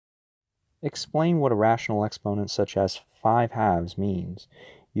Explain what a rational exponent such as 5 halves means.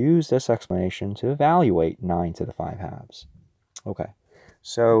 Use this explanation to evaluate 9 to the 5 halves. Okay,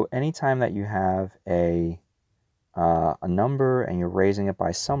 so anytime that you have a number and you're raising it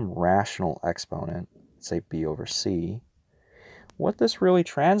by some rational exponent, say b over c, what this really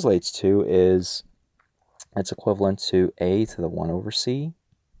translates to is it's equivalent to a to the 1 over c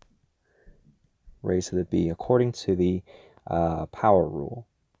raised to the b according to the power rule,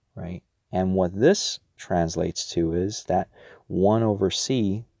 right? And what this translates to is that 1 over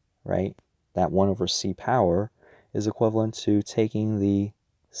c, right? That 1 over c power is equivalent to taking the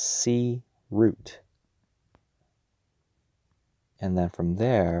c root. And then from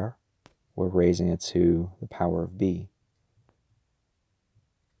there, we're raising it to the power of b.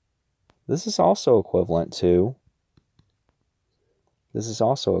 This is also equivalent to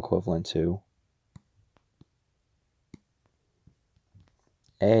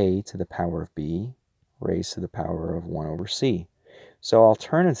a to the power of b raised to the power of 1 over c. So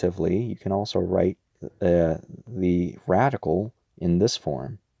alternatively, you can also write the radical in this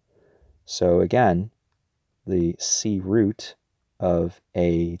form. So again, the c root of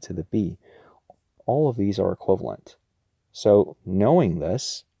a to the b. All of these are equivalent. So knowing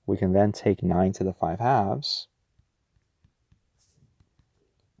this, we can then take 9 to the 5 halves,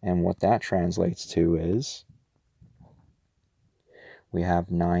 and what that translates to is we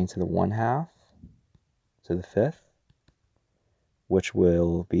have 9 to the 1 half to the 5th, which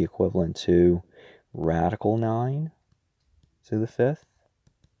will be equivalent to radical 9 to the 5th,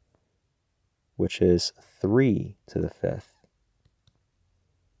 which is 3 to the 5th.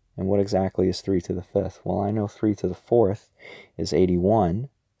 And what exactly is 3 to the 5th? Well, I know 3 to the 4th is 81,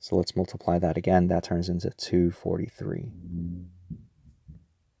 so let's multiply that again. That turns into 243.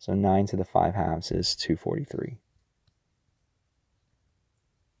 So 9 to the 5 halves is 243.